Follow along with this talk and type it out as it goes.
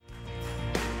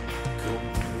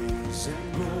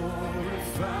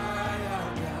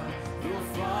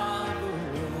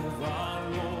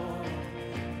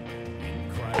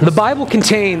The Bible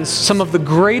contains some of the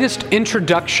greatest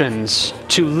introductions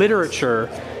to literature,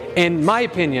 in my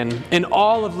opinion, in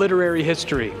all of literary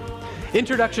history.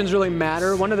 Introductions really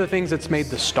matter. One of the things that's made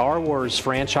the Star Wars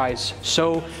franchise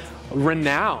so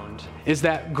renowned is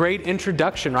that great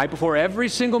introduction right before every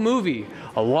single movie,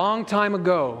 a long time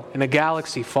ago in a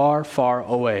galaxy far, far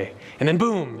away. And then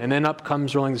boom, and then up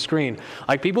comes rolling the screen.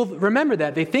 Like, people remember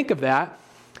that, they think of that.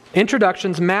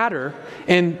 Introductions matter,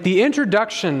 and the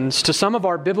introductions to some of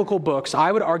our biblical books, I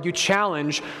would argue,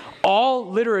 challenge all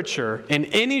literature in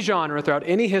any genre throughout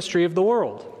any history of the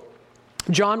world.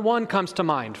 John 1 comes to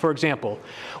mind, for example.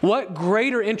 What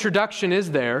greater introduction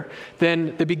is there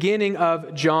than the beginning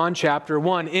of John chapter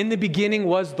 1? In the beginning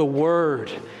was the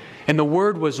Word, and the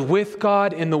Word was with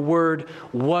God, and the Word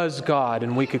was God.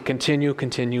 And we could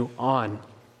continue on.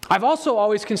 I've also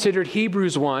always considered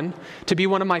Hebrews 1 to be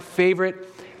one of my favorite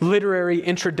literary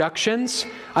introductions.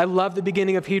 I love the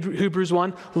beginning of Hebrews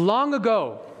 1. Long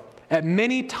ago, at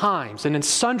many times and in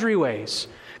sundry ways,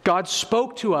 God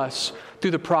spoke to us through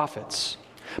the prophets.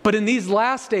 But in these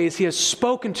last days, He has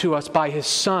spoken to us by His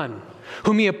Son,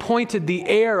 whom He appointed the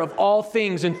heir of all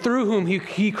things, and through whom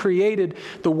He created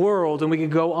the world. And we could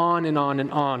go on and on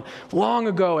and on. Long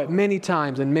ago, at many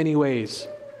times, in many ways.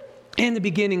 In the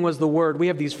beginning was the Word. We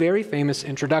have these very famous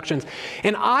introductions.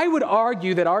 And I would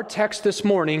argue that our text this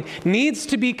morning needs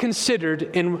to be considered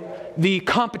in the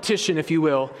competition, if you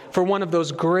will, for one of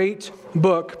those great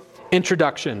book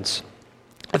introductions.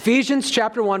 Ephesians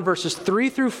chapter 1, verses 3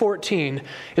 through 14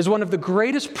 is one of the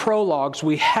greatest prologues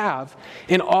we have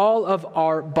in all of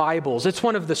our Bibles. It's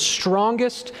one of the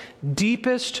strongest,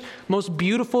 deepest, most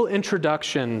beautiful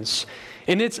introductions.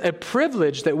 And it's a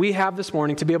privilege that we have this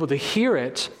morning to be able to hear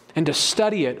it and to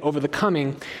study it over the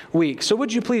coming week. So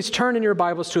would you please turn in your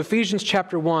Bibles to Ephesians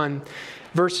chapter 1,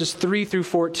 verses 3 through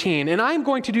 14. And I'm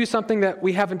going to do something that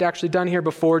we haven't actually done here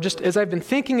before, just as I've been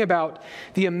thinking about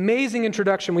the amazing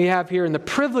introduction we have here and the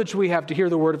privilege we have to hear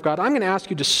the Word of God. I'm going to ask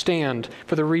you to stand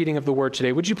for the reading of the Word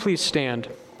today. Would you please stand?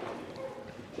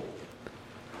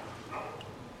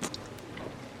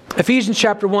 Ephesians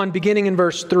chapter 1, beginning in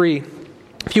verse 3.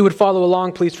 If you would follow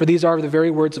along, please, for these are the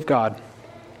very words of God.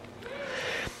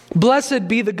 Blessed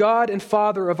be the God and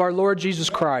Father of our Lord Jesus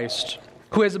Christ,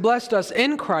 who has blessed us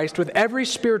in Christ with every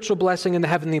spiritual blessing in the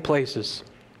heavenly places,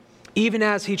 even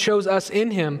as He chose us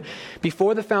in Him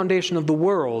before the foundation of the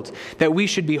world, that we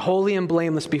should be holy and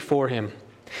blameless before Him.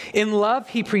 In love,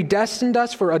 He predestined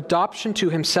us for adoption to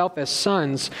Himself as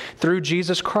sons through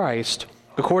Jesus Christ,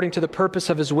 according to the purpose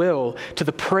of His will, to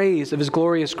the praise of His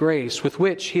glorious grace, with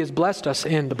which He has blessed us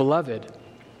in the Beloved.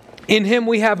 In Him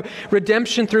we have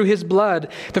redemption through His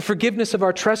blood, the forgiveness of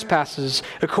our trespasses,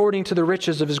 according to the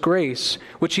riches of His grace,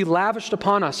 which He lavished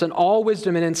upon us in all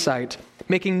wisdom and insight,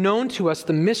 making known to us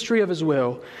the mystery of His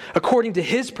will, according to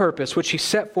His purpose, which He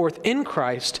set forth in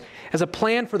Christ as a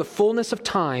plan for the fullness of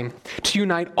time, to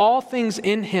unite all things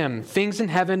in Him, things in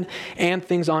heaven and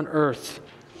things on earth.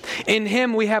 In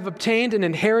Him we have obtained an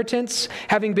inheritance,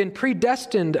 having been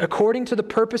predestined according to the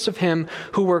purpose of Him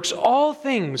who works all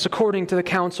things according to the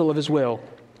counsel of His will,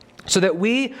 so that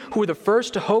we who were the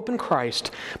first to hope in Christ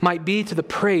might be to the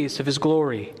praise of His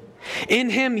glory.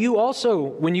 In Him you also,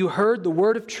 when you heard the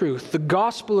word of truth, the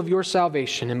gospel of your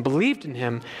salvation, and believed in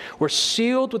Him, were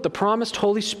sealed with the promised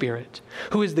Holy Spirit,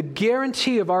 who is the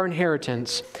guarantee of our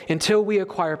inheritance until we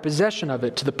acquire possession of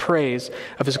it to the praise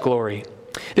of His glory.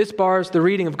 This bars the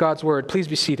reading of God's Word. Please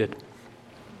be seated.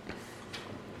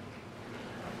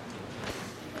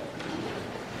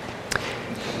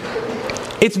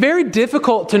 It's very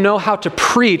difficult to know how to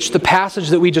preach the passage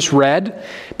that we just read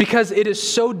because it is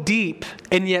so deep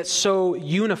and yet so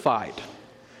unified.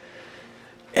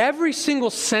 Every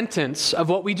single sentence of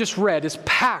what we just read is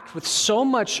packed with so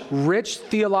much rich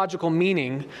theological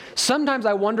meaning. Sometimes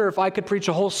I wonder if I could preach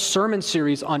a whole sermon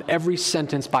series on every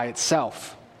sentence by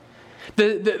itself.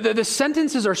 The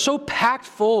sentences are so packed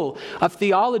full of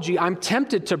theology, I'm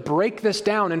tempted to break this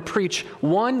down and preach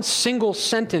one single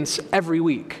sentence every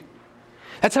week.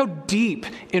 That's how deep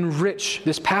and rich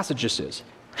this passage is.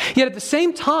 Yet at the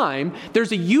same time,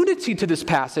 there's a unity to this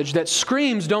passage that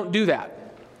screams, don't do that.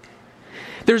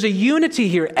 There's a unity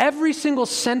here. Every single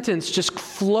sentence just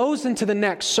flows into the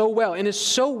next so well and is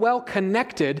so well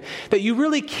connected that you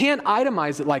really can't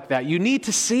itemize it like that. You need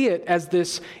to see it as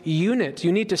this unit.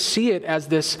 You need to see it as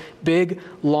this big,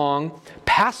 long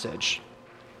passage.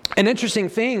 An interesting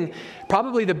thing,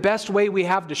 probably the best way we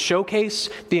have to showcase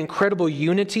the incredible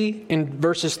unity in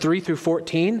verses 3 through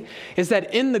 14 is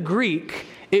that in the Greek,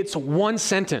 it's one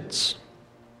sentence.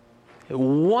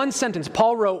 One sentence.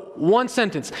 Paul wrote one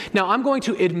sentence. Now, I'm going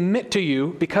to admit to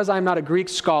you, because I'm not a Greek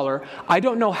scholar, I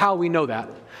don't know how we know that.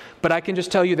 But I can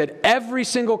just tell you that every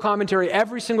single commentary,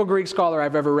 every single Greek scholar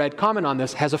I've ever read comment on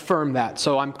this has affirmed that.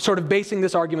 So I'm sort of basing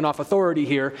this argument off authority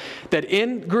here, that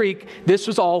in Greek, this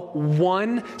was all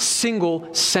one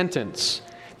single sentence.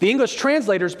 The English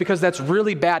translators, because that's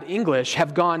really bad English,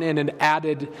 have gone in and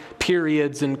added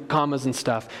periods and commas and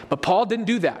stuff. But Paul didn't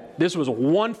do that. This was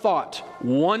one thought,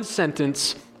 one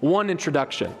sentence, one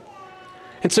introduction.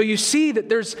 And so you see that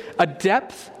there's a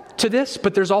depth to this,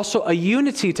 but there's also a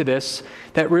unity to this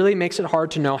that really makes it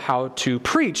hard to know how to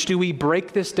preach. Do we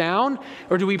break this down,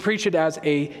 or do we preach it as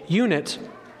a unit?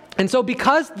 And so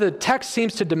because the text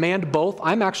seems to demand both,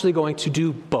 I'm actually going to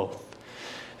do both.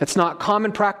 It's not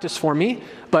common practice for me,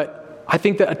 but I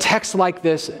think that a text like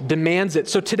this demands it.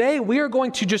 So today we are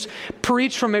going to just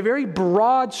preach from a very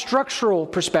broad structural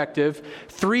perspective,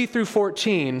 3 through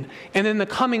 14, and in the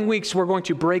coming weeks we're going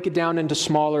to break it down into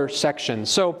smaller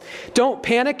sections. So don't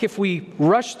panic if we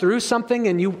rush through something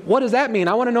and what does that mean?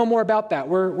 I want to know more about that.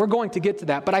 We're going to get to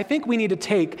that, but I think we need to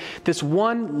take this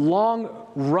one long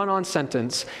run-on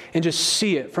sentence and just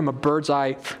see it from a bird's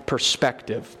eye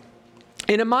perspective.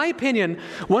 And in my opinion,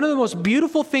 one of the most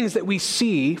beautiful things that we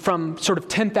see from sort of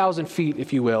 10,000 feet,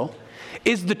 if you will,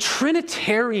 is the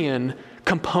Trinitarian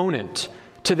component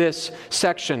to this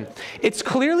section. It's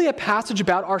clearly a passage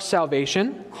about our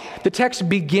salvation. The text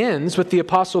begins with the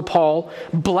Apostle Paul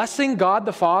blessing God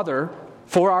the Father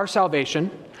for our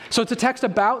salvation. So it's a text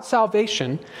about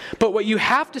salvation, but what you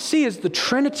have to see is the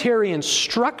Trinitarian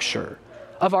structure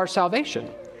of our salvation.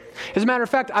 As a matter of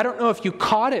fact, I don't know if you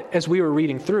caught it as we were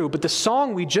reading through, but the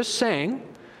song we just sang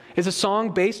is a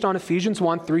song based on Ephesians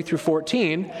 1, 3 through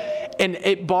 14, and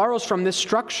it borrows from this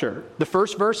structure. The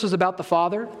first verse was about the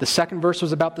Father, the second verse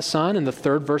was about the Son, and the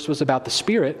third verse was about the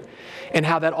Spirit, and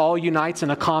how that all unites in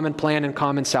a common plan and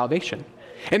common salvation.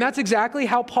 And that's exactly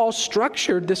how Paul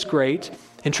structured this great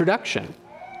introduction.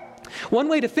 One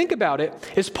way to think about it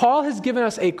is Paul has given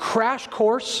us a crash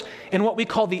course in what we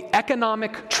call the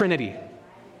economic Trinity.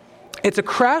 It's a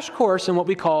crash course in what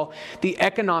we call the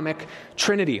economic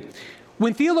Trinity.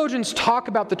 When theologians talk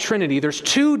about the Trinity, there's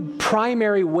two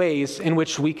primary ways in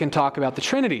which we can talk about the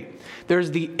Trinity.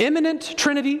 There's the immanent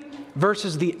Trinity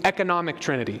versus the economic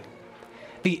Trinity.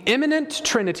 The immanent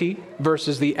Trinity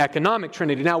versus the economic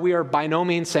Trinity. Now, we are by no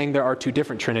means saying there are two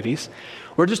different Trinities.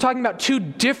 We're just talking about two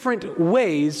different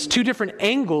ways, two different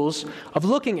angles of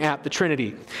looking at the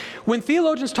Trinity. When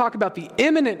theologians talk about the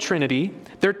immanent Trinity,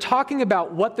 they're talking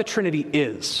about what the Trinity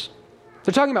is.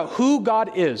 They're talking about who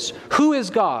God is. Who is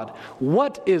God?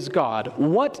 What is God?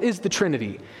 What is the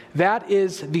Trinity? That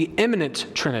is the immanent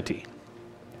Trinity.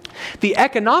 The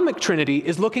economic Trinity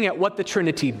is looking at what the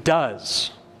Trinity does.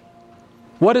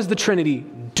 What does the Trinity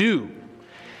do?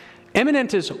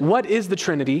 Immanent is what is the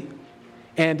Trinity,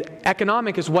 and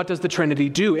economic is what does the Trinity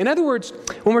do. In other words,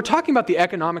 when we're talking about the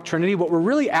economic Trinity, what we're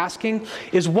really asking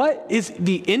is what is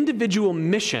the individual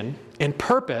mission and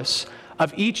purpose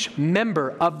of each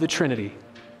member of the Trinity.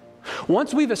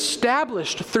 Once we've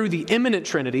established through the immanent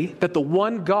Trinity that the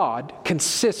one God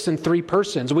consists in three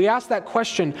persons, we ask that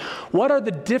question, what are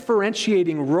the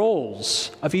differentiating roles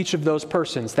of each of those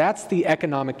persons? That's the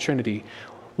economic Trinity.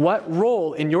 What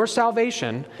role in your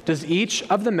salvation does each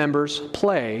of the members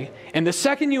play? And the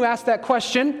second you ask that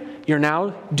question, you're now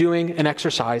doing an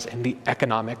exercise in the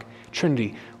economic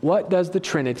Trinity. What does the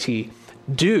Trinity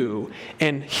do?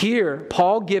 And here,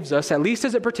 Paul gives us, at least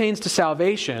as it pertains to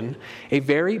salvation, a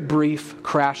very brief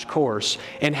crash course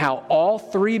in how all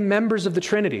three members of the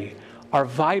Trinity are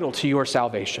vital to your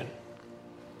salvation.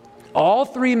 All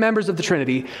three members of the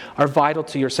Trinity are vital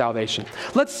to your salvation.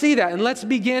 Let's see that, and let's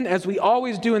begin, as we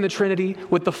always do in the Trinity,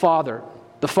 with the Father.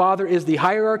 The Father is the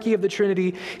hierarchy of the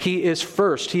Trinity. He is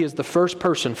first. He is the first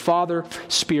person, Father,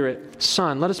 Spirit,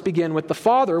 Son. Let us begin with the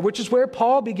Father, which is where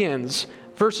Paul begins.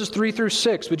 Verses 3 through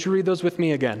 6. Would you read those with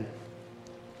me again?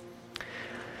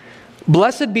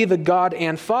 Blessed be the God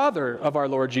and Father of our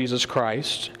Lord Jesus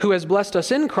Christ, who has blessed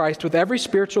us in Christ with every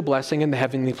spiritual blessing in the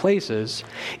heavenly places,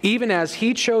 even as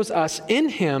He chose us in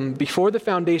Him before the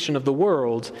foundation of the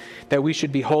world, that we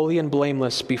should be holy and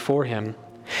blameless before Him.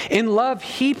 In love,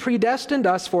 He predestined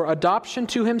us for adoption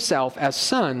to Himself as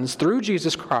sons through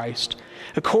Jesus Christ,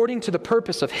 according to the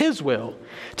purpose of His will,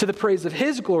 to the praise of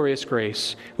His glorious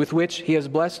grace, with which He has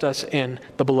blessed us in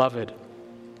the Beloved.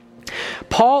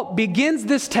 Paul begins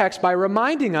this text by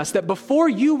reminding us that before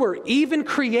you were even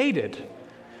created,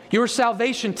 your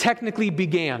salvation technically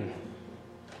began.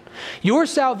 Your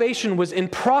salvation was in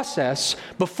process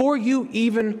before you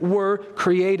even were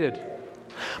created.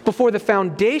 Before the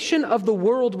foundation of the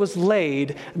world was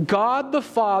laid, God the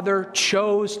Father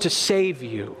chose to save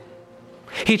you.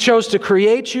 He chose to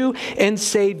create you and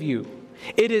save you.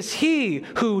 It is He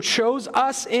who chose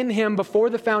us in Him before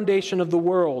the foundation of the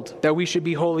world, that we should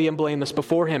be holy and blameless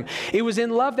before Him. It was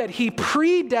in love that He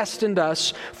predestined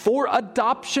us for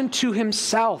adoption to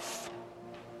Himself.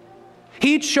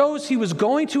 He chose He was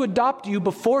going to adopt you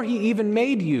before He even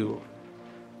made you.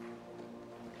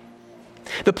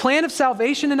 The plan of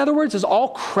salvation, in other words, is all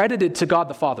credited to God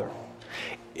the Father.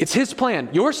 It's His plan.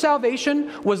 Your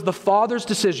salvation was the Father's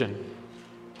decision.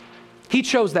 He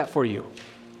chose that for you.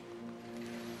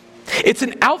 It's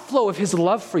an outflow of His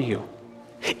love for you.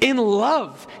 In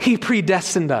love, He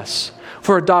predestined us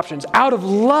for adoptions. Out of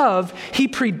love, He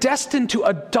predestined to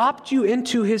adopt you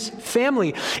into His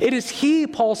family. It is He,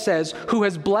 Paul says, who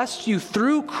has blessed you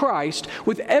through Christ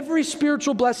with every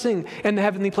spiritual blessing in the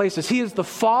heavenly places. He is the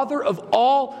Father of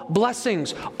all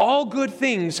blessings. All good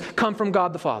things come from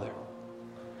God the Father.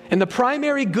 And the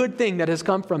primary good thing that has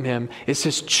come from Him is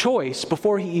His choice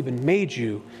before He even made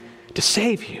you to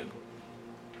save you.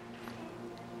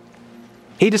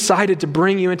 He decided to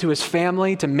bring you into His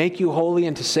family, to make you holy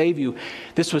and to save you.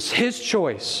 This was His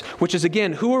choice, which is,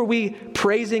 again, who are we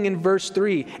praising in verse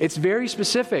 3? It's very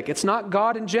specific. It's not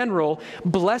God in general.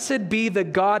 Blessed be the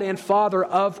God and Father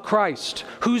of Christ.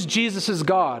 Who's Jesus'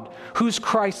 God? Who's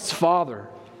Christ's Father?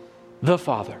 The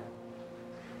Father.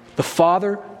 The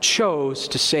Father chose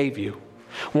to save you.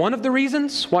 One of the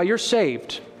reasons why you're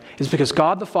saved is because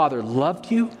God the Father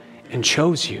loved you and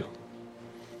chose you.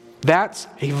 That's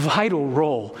a vital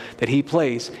role that He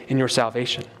plays in your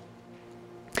salvation.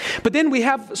 But then we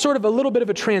have sort of a little bit of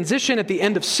a transition at the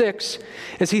end of 6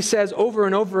 as he says over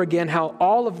and over again how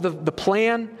all of the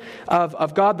plan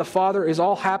of God the Father is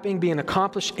all happening, being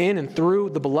accomplished in and through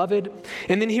the beloved.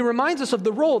 And then he reminds us of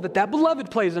the role that beloved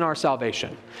plays in our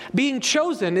salvation. Being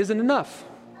chosen isn't enough.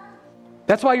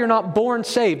 That's why you're not born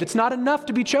saved. It's not enough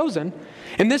to be chosen.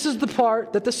 And this is the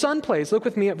part that the Son plays. Look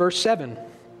with me at verse 7.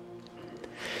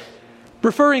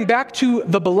 Referring back to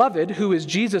the beloved, who is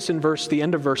Jesus in the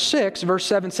end of verse 6, verse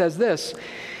 7 says this,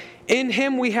 "In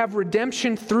Him we have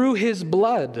redemption through His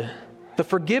blood, the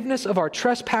forgiveness of our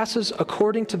trespasses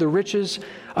according to the riches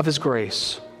of His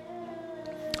grace."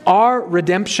 Our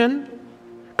redemption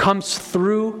comes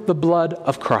through the blood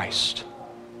of Christ.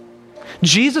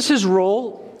 Jesus'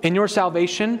 role in your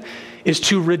salvation is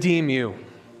to redeem you.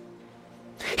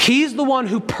 He's the one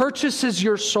who purchases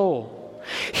your soul.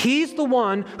 He's the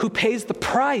one who pays the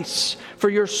price for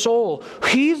your soul.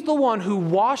 He's the one who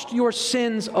washed your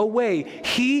sins away.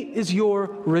 He is your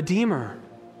Redeemer.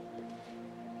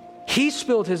 He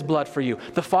spilled His blood for you.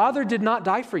 The Father did not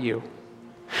die for you.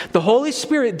 The Holy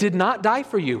Spirit did not die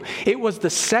for you. It was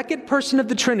the second person of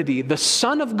the Trinity, the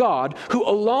Son of God, who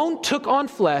alone took on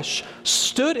flesh,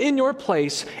 stood in your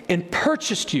place, and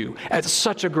purchased you at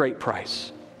such a great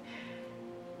price.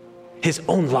 His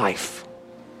own life.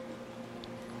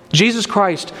 Jesus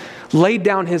Christ laid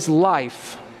down His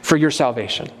life for your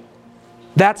salvation.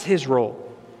 That's His role.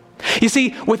 You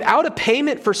see, without a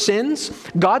payment for sins,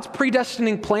 God's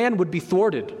predestining plan would be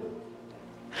thwarted.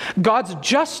 God's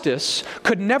justice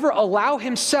could never allow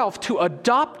Himself to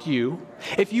adopt you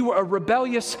if you were a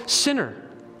rebellious sinner.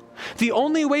 The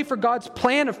only way for God's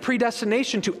plan of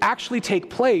predestination to actually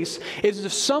take place is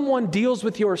if someone deals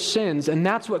with your sins, and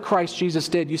that's what Christ Jesus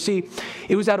did. You see,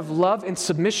 it was out of love and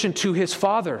submission to His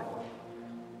Father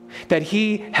that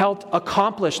He helped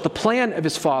accomplish the plan of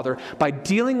His Father by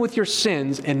dealing with your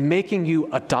sins and making you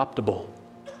adoptable.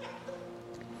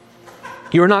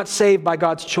 You are not saved by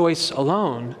God's choice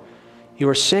alone. You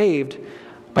are saved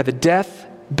by the death,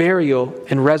 burial,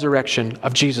 and resurrection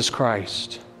of Jesus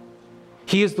Christ.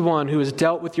 He is the one who has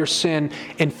dealt with your sin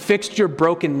and fixed your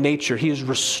broken nature. He has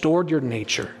restored your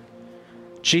nature.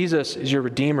 Jesus is your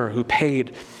Redeemer who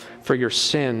paid for your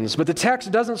sins. But the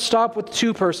text doesn't stop with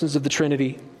two persons of the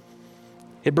Trinity.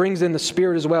 It brings in the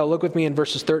Spirit as well. Look with me in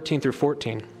verses 13 through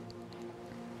 14.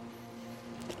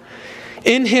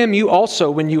 "In Him you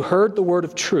also, when you heard the word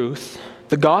of truth,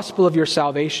 the gospel of your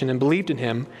salvation, and believed in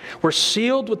Him, were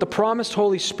sealed with the promised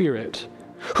Holy Spirit,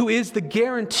 who is the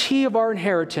guarantee of our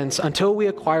inheritance until we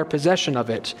acquire possession of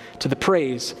it, to the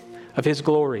praise of His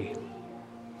glory."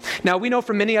 Now, we know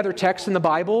from many other texts in the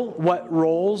Bible what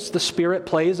roles the Spirit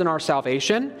plays in our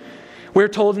salvation. We're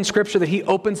told in Scripture that He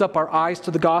opens up our eyes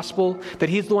to the gospel, that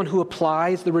He's the one who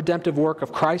applies the redemptive work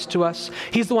of Christ to us.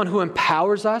 He's the one who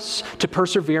empowers us to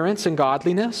perseverance and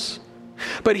godliness.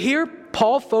 But here,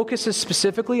 Paul focuses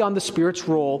specifically on the Spirit's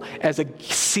role as a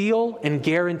seal and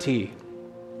guarantee.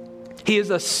 He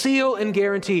is a seal and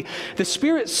guarantee. The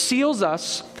Spirit seals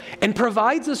us and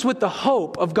provides us with the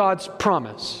hope of God's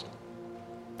promise.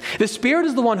 The Spirit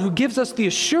is the one who gives us the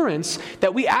assurance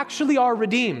that we actually are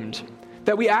redeemed,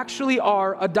 that we actually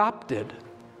are adopted.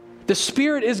 The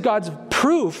Spirit is God's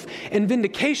proof and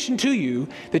vindication to you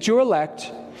that you're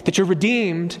elect, that you're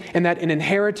redeemed, and that an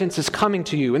inheritance is coming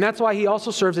to you. And that's why he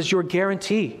also serves as your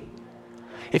guarantee.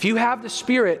 If you have the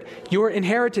Spirit, your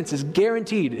inheritance is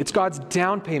guaranteed. It's God's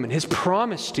down payment, his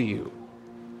promise to you.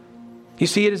 You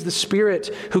see, it is the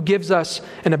Spirit who gives us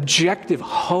an objective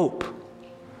hope,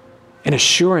 an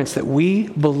assurance that we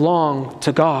belong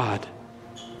to God,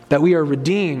 that we are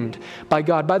redeemed by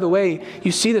God. By the way,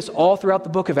 you see this all throughout the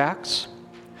book of Acts.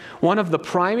 One of the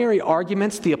primary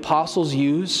arguments the apostles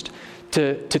used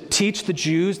to teach the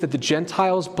Jews that the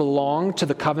Gentiles belong to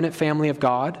the covenant family of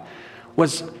God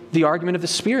was the argument of the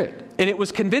Spirit. And it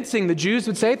was convincing. The Jews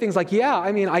would say things like, yeah,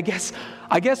 I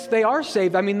guess they are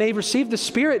saved. They received the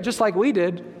Spirit just like we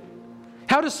did.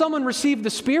 How does someone receive the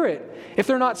Spirit if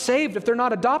they're not saved, if they're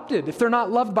not adopted, if they're not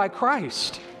loved by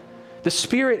Christ? The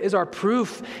Spirit is our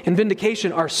proof and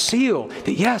vindication, our seal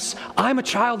that yes, I'm a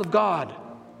child of God.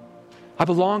 I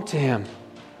belong to him.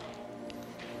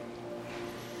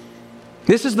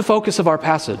 This is the focus of our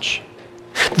passage.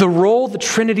 The role the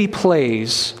Trinity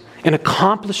plays in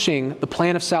accomplishing the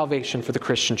plan of salvation for the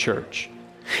Christian church.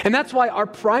 And that's why our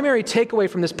primary takeaway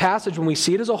from this passage when we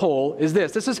see it as a whole is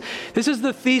this. This is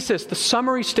the thesis, the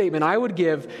summary statement I would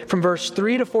give from verse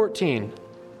 3 to 14.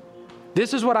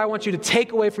 This is what I want you to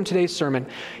take away from today's sermon.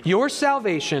 Your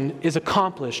salvation is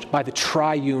accomplished by the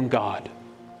triune God.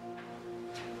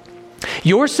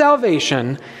 Your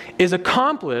salvation is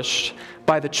accomplished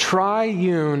by the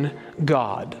triune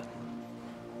God.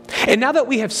 And now that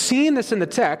we have seen this in the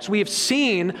text, we have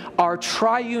seen our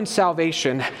triune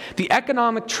salvation, the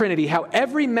economic Trinity, how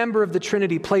every member of the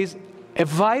Trinity plays a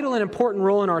vital and important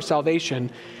role in our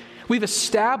salvation. We've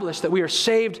established that we are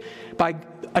saved by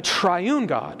a triune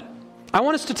God. I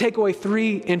want us to take away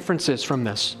 3 inferences from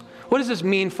this. What does this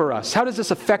mean for us? How does this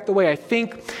affect the way I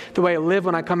think, the way I live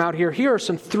when I come out here? Here are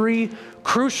some 3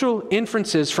 crucial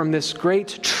inferences from this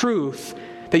great truth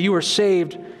that you are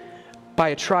saved by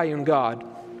a triune God.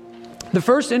 The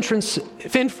first inference,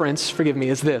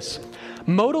 is this.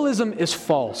 Modalism is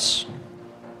false.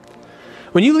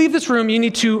 When you leave this room, you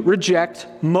need to reject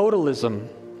modalism.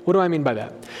 What do I mean by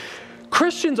that?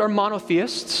 Christians are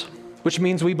monotheists, which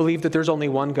means we believe that there's only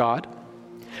one God.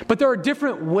 But there are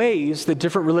different ways that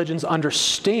different religions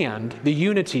understand the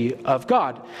unity of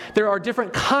God. There are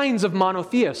different kinds of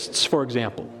monotheists, for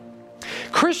example.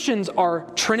 Christians are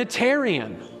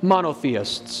Trinitarian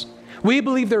monotheists. We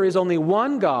believe there is only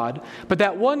one God, but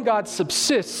that one God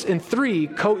subsists in 3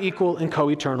 co-equal and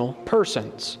co-eternal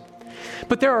persons.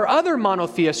 But there are other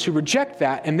monotheists who reject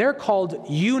that, and they're called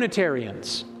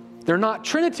Unitarians. They're not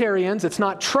Trinitarians, it's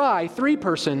not 3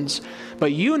 persons,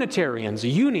 but Unitarians,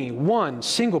 one,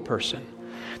 single person.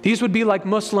 These would be like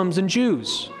Muslims and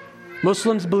Jews.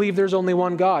 Muslims believe there's only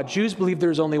one God. Jews believe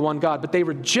there's only one God, but they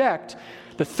reject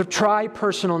the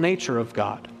tri-personal nature of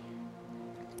God.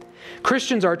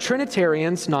 Christians are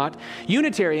Trinitarians, not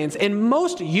Unitarians, and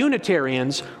most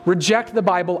Unitarians reject the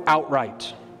Bible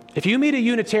outright. If you meet a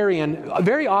Unitarian,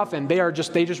 very often they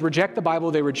just reject the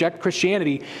Bible, they reject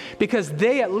Christianity, because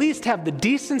they at least have the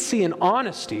decency and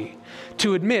honesty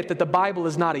to admit that the Bible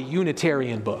is not a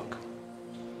Unitarian book.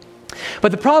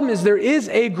 But the problem is there is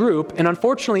a group, and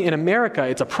unfortunately in America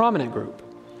it's a prominent group,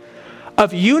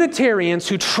 of Unitarians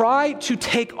who try to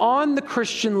take on the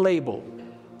Christian label.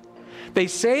 They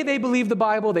say they believe the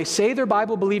Bible, they say they're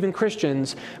Bible-believing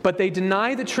Christians, but they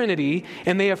deny the Trinity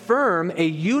and they affirm a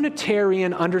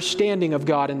Unitarian understanding of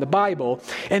God in the Bible,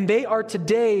 and they are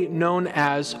today known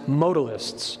as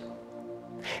modalists.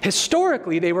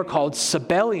 Historically, they were called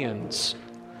Sabellians.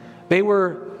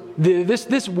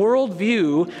 This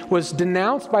worldview was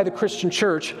denounced by the Christian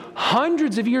church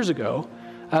hundreds of years ago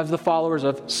of the followers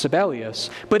of Sabellius,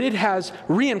 but it has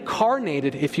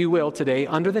reincarnated, if you will, today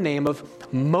under the name of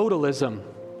modalism.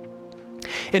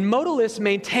 And modalists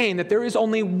maintain that there is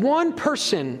only one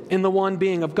person in the one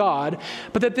being of God,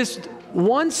 but that this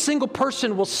one single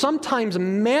person will sometimes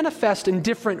manifest in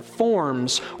different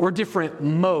forms or different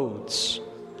modes.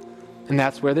 And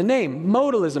that's where the name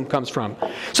modalism comes from.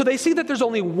 So they see that there's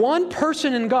only one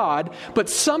person in God, but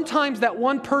sometimes that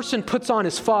one person puts on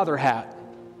his father hat.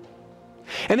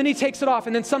 And then he takes it off,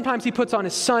 and then sometimes he puts on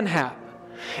his son hat.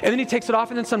 And then he takes it off,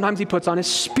 and then sometimes he puts on his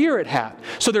spirit hat.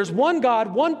 So there's one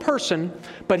God, one person,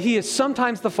 but he is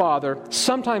sometimes the Father,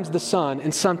 sometimes the Son,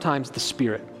 and sometimes the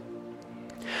Spirit.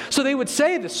 So they would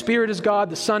say the Spirit is God,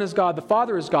 the Son is God, the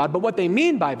Father is God, but what they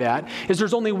mean by that is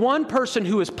there's only one person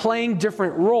who is playing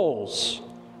different roles.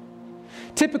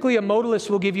 Typically, a modalist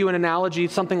will give you an analogy,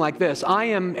 something like this. I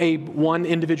am one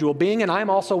individual being, and I'm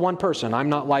also one person. I'm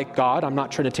not like God. I'm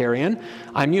not Trinitarian.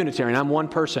 I'm Unitarian. I'm one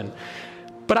person.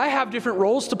 But I have different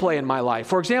roles to play in my life.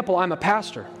 For example, I'm a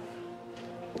pastor,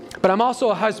 but I'm also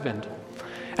a husband,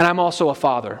 and I'm also a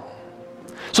father.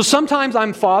 So sometimes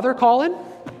I'm Father Colin,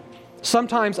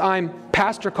 sometimes I'm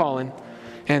Pastor Colin,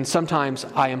 and sometimes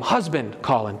I am husband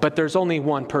Colin. But there's only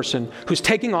one person who's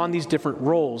taking on these different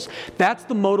roles. That's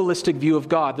the modalistic view of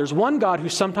God. There's one God who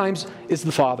sometimes is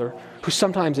the Father, who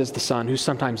sometimes is the Son, who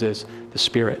sometimes is the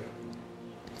Spirit.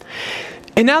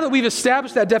 And now that we've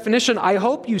established that definition, I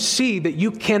hope you see that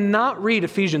you cannot read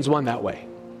Ephesians 1 that way.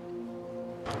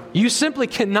 You simply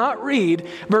cannot read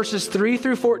verses 3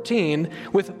 through 14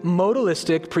 with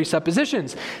modalistic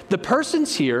presuppositions. The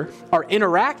persons here are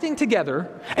interacting together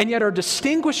and yet are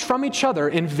distinguished from each other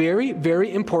in very,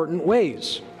 very important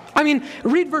ways. I mean,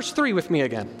 read verse 3 with me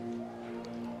again.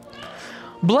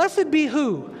 Blessed be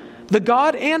who? The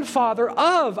God and Father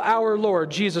of our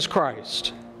Lord Jesus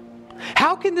Christ.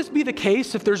 How can this be the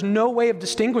case if there's no way of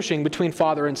distinguishing between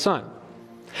Father and Son?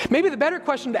 Maybe the better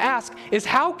question to ask is,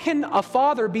 how can a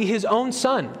father be his own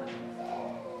son?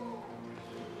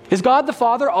 Is God the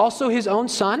Father also his own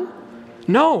son?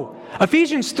 No.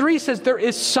 Ephesians 3 says there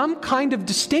is some kind of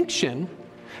distinction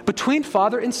between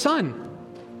father and son.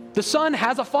 The Son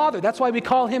has a father. That's why we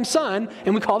call him Son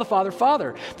and we call the Father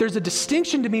Father. There's a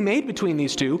distinction to be made between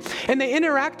these two, and they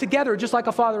interact together just like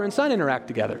a father and son interact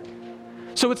together.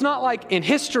 So it's not like in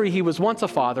history he was once a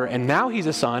father and now he's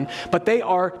a son, but they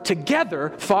are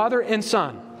together, father and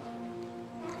son.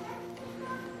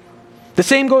 The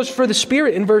same goes for the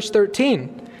Spirit in verse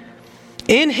 13.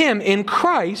 In him, in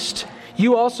Christ,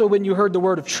 you also, when you heard the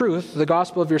word of truth, the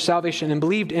gospel of your salvation, and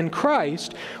believed in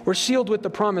Christ, were sealed with the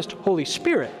promised Holy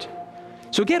Spirit.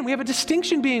 So again, we have a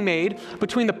distinction being made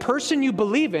between the person you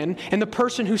believe in and the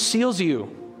person who seals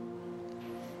you.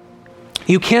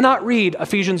 You cannot read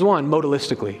Ephesians 1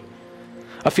 modalistically.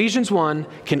 Ephesians 1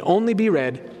 can only be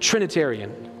read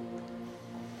Trinitarian.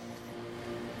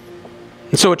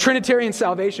 And so a Trinitarian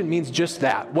salvation means just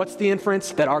that. What's the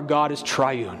inference? That our God is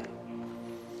triune.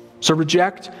 So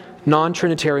reject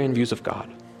non-Trinitarian views of God.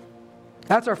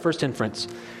 That's our first inference.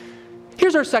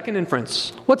 Here's our second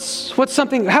inference. What's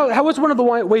one of the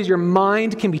ways your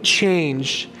mind can be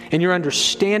changed in your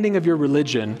understanding of your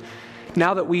religion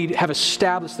now that we have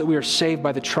established that we are saved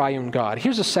by the triune God?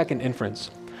 Here's a second inference.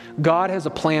 God has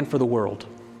a plan for the world.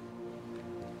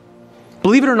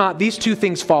 Believe it or not, these two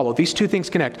things follow. These two things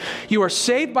connect. You are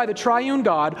saved by the triune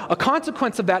God. A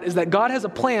consequence of that is that God has a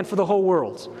plan for the whole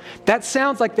world. That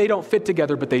sounds like they don't fit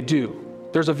together, but they do.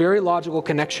 There's a very logical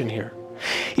connection here.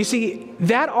 You see,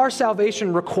 that our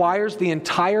salvation requires the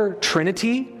entire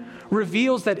Trinity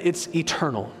reveals that it's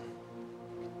eternal.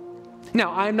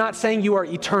 Now, I'm not saying you are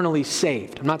eternally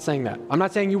saved. I'm not saying that. I'm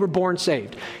not saying you were born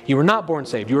saved. You were not born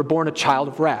saved. You were born a child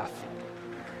of wrath.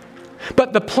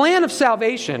 But the plan of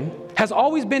salvation has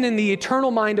always been in the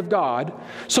eternal mind of God.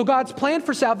 So God's plan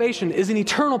for salvation is an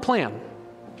eternal plan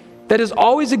that has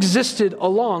always existed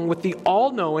along with the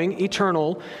all-knowing,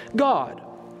 eternal God.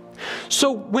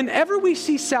 So whenever we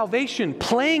see salvation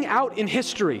playing out in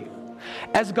history,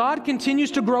 as God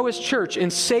continues to grow his church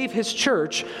and save his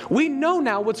church, we know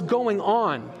now what's going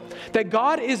on. That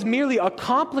God is merely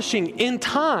accomplishing in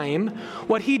time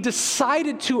what he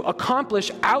decided to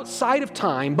accomplish outside of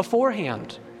time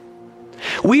beforehand.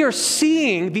 We are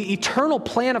seeing the eternal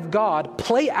plan of God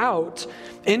play out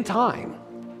in time.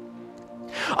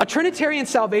 A Trinitarian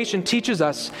salvation teaches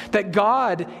us that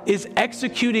God is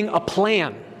executing a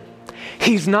plan.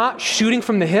 He's not shooting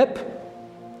from the hip.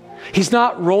 He's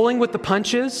not rolling with the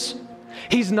punches.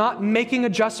 He's not making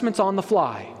adjustments on the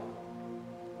fly.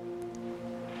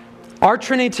 Our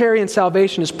Trinitarian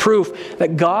salvation is proof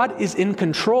that God is in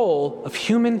control of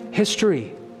human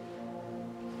history.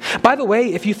 By the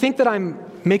way, if you think that I'm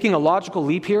making a logical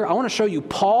leap here, I want to show you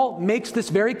Paul makes this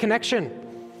very connection.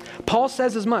 Paul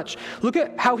says as much. Look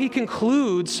at how he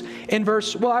concludes in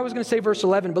verse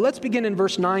 11, but let's begin in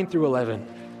verse 9 through 11.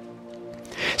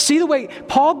 See the way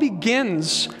Paul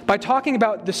begins by talking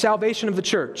about the salvation of the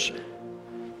church.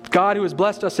 God who has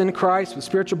blessed us in Christ with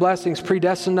spiritual blessings,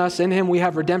 predestined us. In him we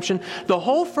have redemption. The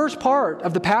whole first part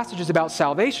of the passage is about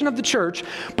salvation of the church,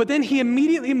 but then he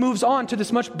immediately moves on to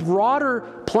this much broader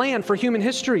plan for human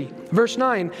history. Verse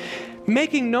 9,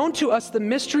 making known to us the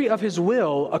mystery of his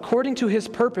will according to his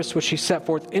purpose which he set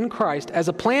forth in Christ as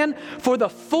a plan for the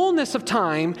fullness of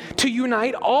time to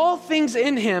unite all things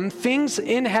in him, things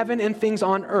in heaven and things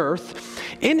on earth.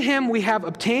 In him we have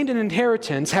obtained an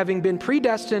inheritance, having been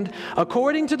predestined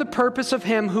according to the purpose of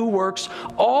him who works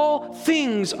all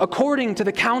things according to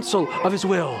the counsel of his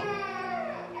will.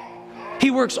 He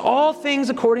works all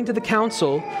things according to the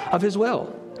counsel of his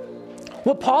will.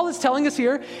 What Paul is telling us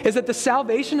here is that the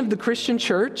salvation of the Christian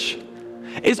church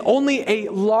is only a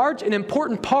large and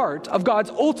important part of God's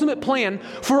ultimate plan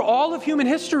for all of human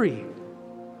history.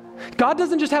 God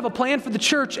doesn't just have a plan for the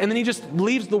church and then he just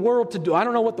leaves the world to do. I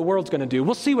don't know what the world's going to do.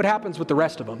 We'll see what happens with the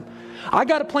rest of them. I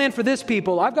got a plan for this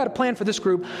people. I've got a plan for this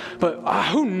group, but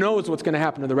who knows what's going to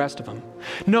happen to the rest of them?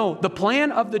 No, the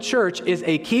plan of the church is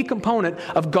a key component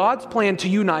of God's plan to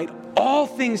unite all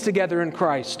things together in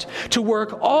Christ, to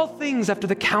work all things after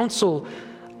the counsel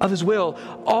of his will.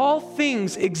 All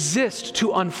things exist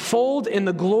to unfold in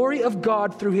the glory of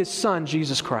God through his Son,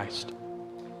 Jesus Christ.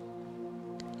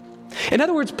 In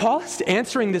other words, Paul is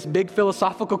answering this big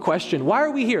philosophical question. Why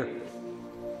are we here?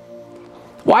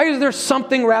 Why is there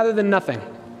something rather than nothing?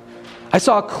 I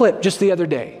saw a clip just the other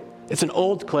day. It's an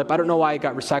old clip. I don't know why it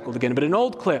got recycled again, but an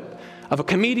old clip of a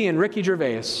comedian, Ricky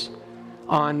Gervais,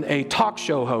 on a talk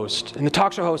show host. And the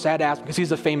talk show host had asked, because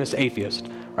he's a famous atheist,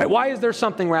 right? Why is there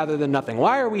something rather than nothing?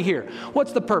 Why are we here?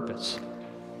 What's the purpose?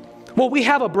 Well, we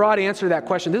have a broad answer to that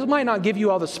question. This might not give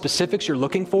you all the specifics you're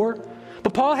looking for,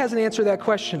 but Paul has an answer to that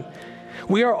question.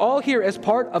 We are all here as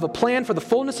part of a plan for the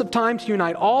fullness of time to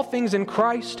unite all things in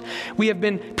Christ. We have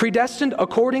been predestined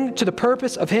according to the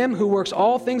purpose of him who works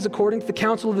all things according to the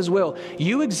counsel of his will.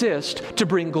 You exist to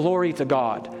bring glory to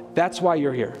God. That's why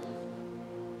you're here.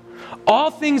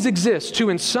 All things exist to,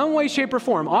 in some way, shape, or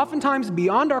form, oftentimes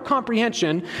beyond our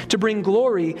comprehension, to bring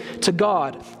glory to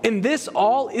God. And this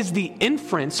all is the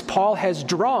inference Paul has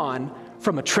drawn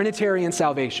from a Trinitarian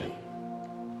salvation.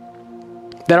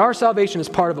 That our salvation is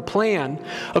part of a plan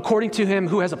according to him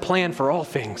who has a plan for all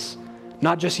things,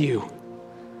 not just you.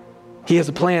 He has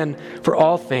a plan for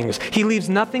all things. He leaves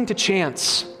nothing to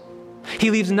chance.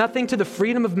 He leaves nothing to the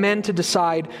freedom of men to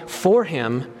decide for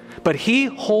him, but he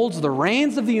holds the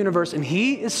reins of the universe and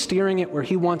he is steering it where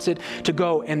he wants it to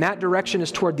go, and that direction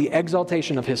is toward the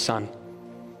exaltation of his Son.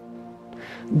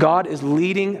 God is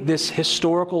leading this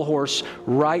historical horse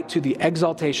right to the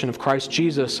exaltation of Christ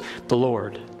Jesus, the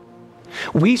Lord.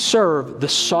 We serve the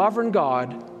sovereign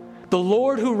God, the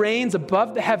Lord who reigns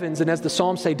above the heavens and, as the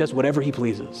Psalms say, does whatever he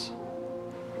pleases.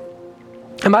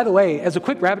 And by the way, as a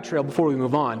quick rabbit trail before we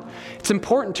move on, it's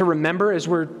important to remember as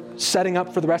we're setting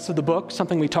up for the rest of the book,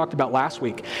 something we talked about last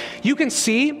week. You can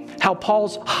see how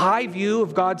Paul's high view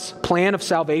of God's plan of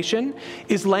salvation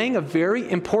is laying a very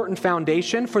important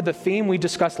foundation for the theme we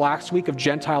discussed last week of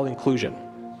Gentile inclusion.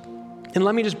 And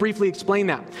let me just briefly explain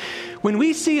that. When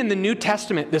we see in the New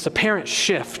Testament this apparent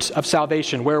shift of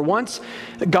salvation, where once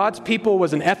God's people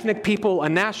was an ethnic people, a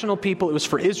national people, it was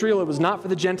for Israel, it was not for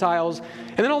the Gentiles,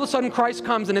 and then all of a sudden Christ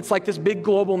comes and it's like this big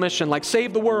global mission, like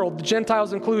save the world, the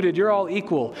Gentiles included, you're all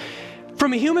equal.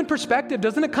 From a human perspective,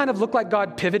 doesn't it kind of look like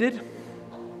God pivoted?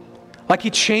 Like he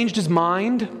changed his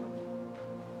mind?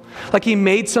 Like he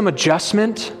made some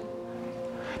adjustment?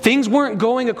 Things weren't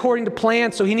going according to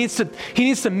plan, so he needs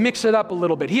to mix it up a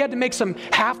little bit. He had to make some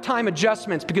halftime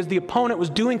adjustments because the opponent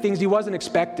was doing things he wasn't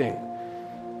expecting.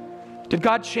 Did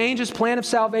God change his plan of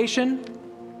salvation?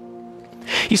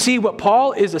 You see, what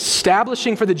Paul is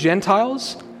establishing for the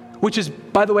Gentiles, which is,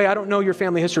 by the way, I don't know your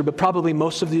family history, but probably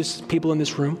most of these people in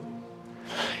this room,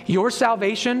 your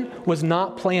salvation was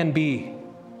not plan B.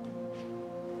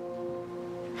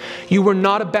 You were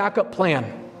not a backup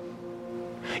plan.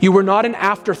 You were not an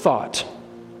afterthought.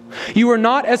 You were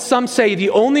not, as some say,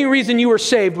 the only reason you were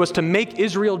saved was to make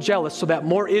Israel jealous so that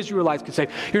more Israelites could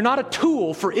save. You're not a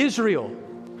tool for Israel.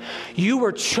 You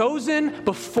were chosen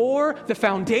before the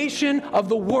foundation of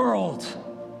the world.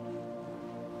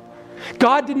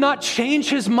 God did not change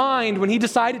his mind when he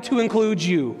decided to include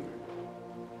you.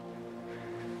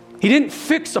 He didn't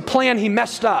fix a plan he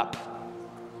messed up.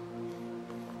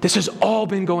 This has all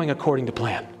been going according to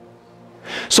plan.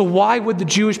 So why would the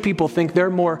Jewish people think they're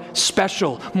more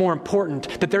special, more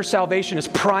important, that their salvation is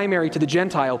primary to the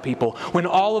Gentile people when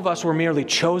all of us were merely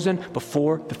chosen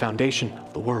before the foundation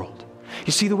of the world?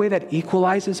 You see the way that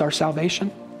equalizes our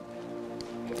salvation?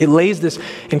 It lays this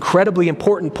incredibly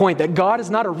important point that God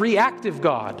is not a reactive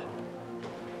God.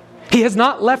 He has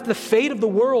not left the fate of the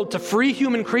world to free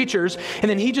human creatures and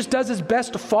then he just does his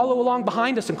best to follow along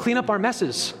behind us and clean up our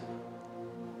messes.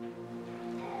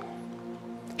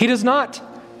 He does not.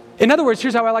 In other words,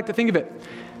 here's how I like to think of it.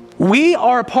 We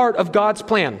are a part of God's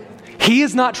plan. He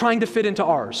is not trying to fit into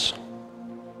ours.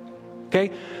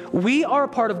 Okay? We are a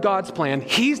part of God's plan.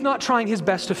 He's not trying his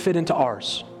best to fit into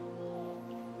ours.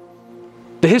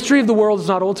 The history of the world is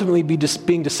not ultimately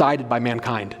being decided by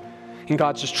mankind. And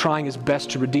God's just trying his best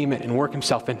to redeem it and work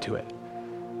himself into it.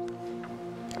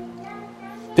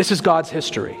 This is God's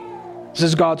history. This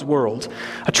is God's world.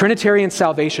 A Trinitarian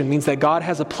salvation means that God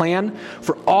has a plan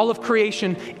for all of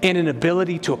creation and an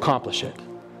ability to accomplish it.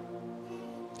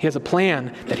 He has a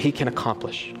plan that he can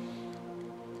accomplish.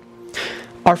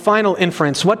 Our final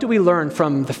inference, what do we learn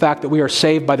from the fact that we are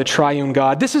saved by the triune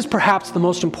God? This is perhaps the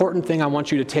most important thing I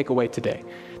want you to take away today.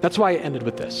 That's why I ended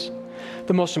with this.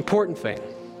 The most important thing.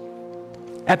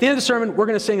 At the end of the sermon, we're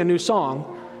going to sing a new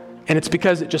song, and it's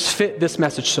because it just fit this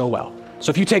message so well.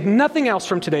 So if you take nothing else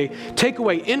from today, take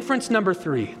away inference number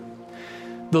 3.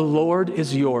 The Lord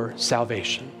is your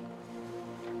salvation.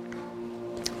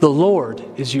 The Lord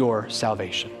is your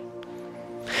salvation.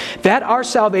 That our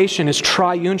salvation is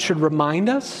triune should remind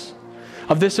us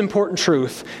of this important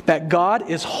truth, that God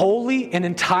is wholly and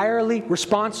entirely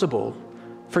responsible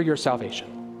for your salvation.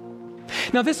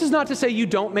 Now, this is not to say you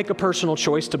don't make a personal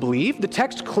choice to believe. The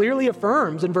text clearly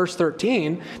affirms in verse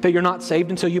 13 that you're not saved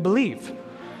until you believe.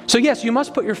 So yes, you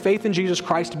must put your faith in Jesus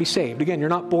Christ to be saved. Again, you're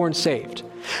not born saved.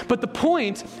 But the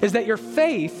point is that your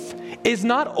faith is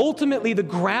not ultimately the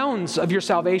grounds of your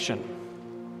salvation.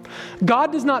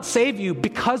 God does not save you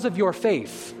because of your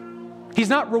faith. He's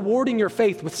not rewarding your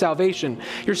faith with salvation.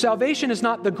 Your salvation is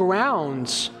not the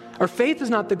grounds, or faith is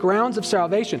not the grounds of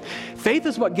salvation. Faith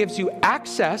is what gives you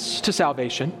access to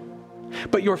salvation,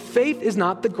 but your faith is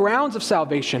not the grounds of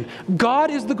salvation.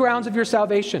 God is the grounds of your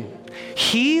salvation.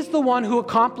 He's the one who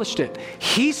accomplished it.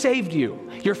 He saved you.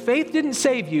 Your faith didn't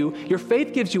save you. Your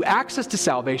faith gives you access to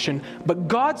salvation, but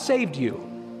God saved you.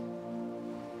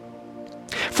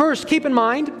 First, keep in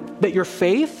mind that your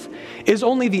faith is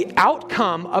only the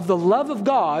outcome of the love of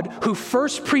God who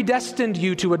first predestined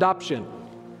you to adoption.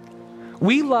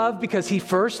 We love because He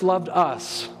first loved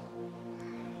us.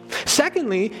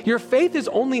 Secondly, your faith is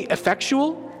only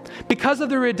effectual because of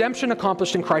the redemption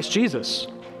accomplished in Christ Jesus.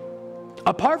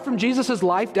 Apart from Jesus'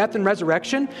 life, death, and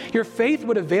resurrection, your faith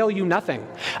would avail you nothing.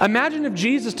 Imagine if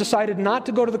Jesus decided not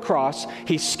to go to the cross,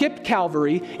 He skipped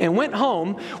Calvary and went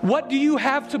home. What do you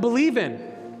have to believe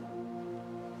in?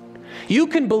 You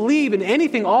can believe in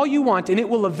anything all you want, and it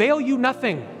will avail you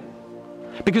nothing.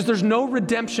 Because there's no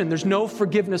redemption, there's no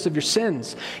forgiveness of your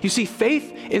sins. You see,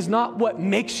 faith is not what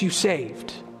makes you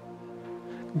saved.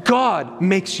 God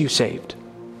makes you saved.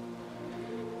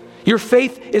 Your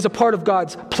faith is a part of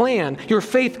God's plan. Your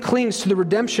faith clings to the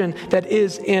redemption that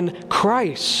is in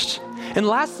Christ. And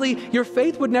lastly, your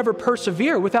faith would never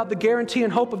persevere without the guarantee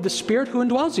and hope of the Spirit who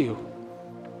indwells you.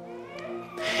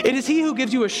 It is He who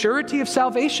gives you a surety of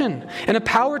salvation and a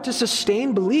power to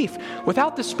sustain belief.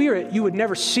 Without the Spirit, you would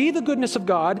never see the goodness of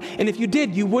God, and if you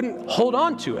did, you wouldn't hold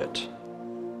on to it.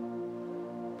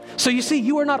 So you see,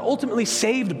 you are not ultimately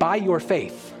saved by your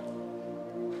faith.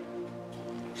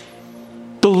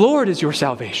 The Lord is your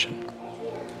salvation.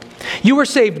 You are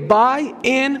saved by,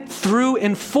 in, through,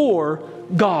 and for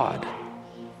God.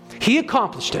 He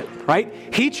accomplished it, right?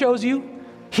 He chose you.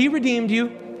 He redeemed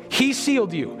you. He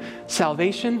sealed you.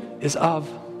 Salvation is of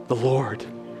the Lord.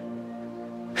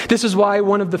 This is why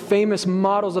one of the famous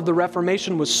models of the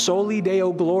Reformation was Soli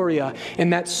Deo Gloria,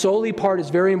 and that soli part is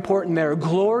very important there.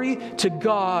 Glory to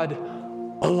God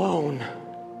alone.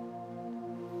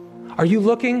 Are you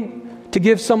looking to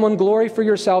give someone glory for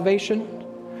your salvation?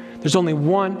 There's only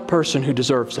one person who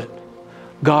deserves it.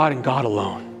 God and God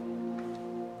alone.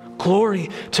 Glory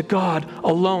to God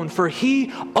alone, for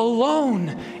He alone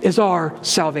is our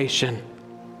salvation.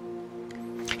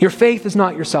 Your faith is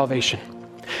not your salvation.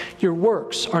 Your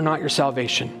works are not your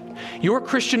salvation. Your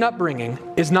Christian upbringing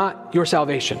is not your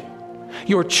salvation.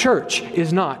 Your church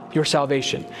is not your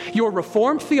salvation. Your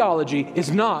Reformed theology is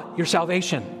not your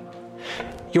salvation.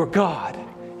 Your God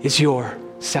is your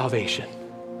salvation.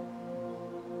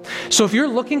 So if you're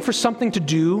looking for something to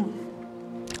do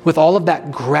with all of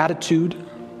that gratitude,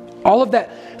 all of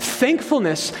that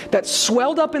thankfulness that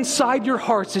swelled up inside your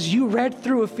hearts as you read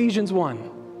through Ephesians 1,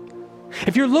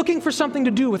 if you're looking for something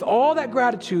to do with all that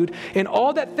gratitude and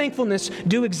all that thankfulness,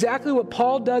 do exactly what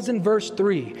Paul does in verse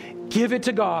 3. Give it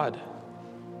to God.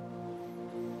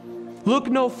 Look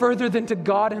no further than to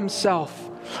God Himself.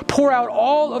 Pour out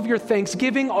all of your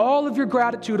thanksgiving, all of your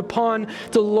gratitude upon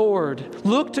the Lord.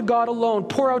 Look to God alone.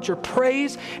 Pour out your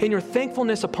praise and your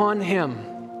thankfulness upon Him.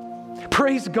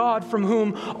 Praise God from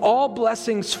whom all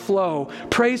blessings flow.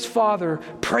 Praise Father,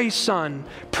 praise Son,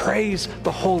 praise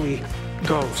the Holy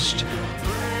Ghost.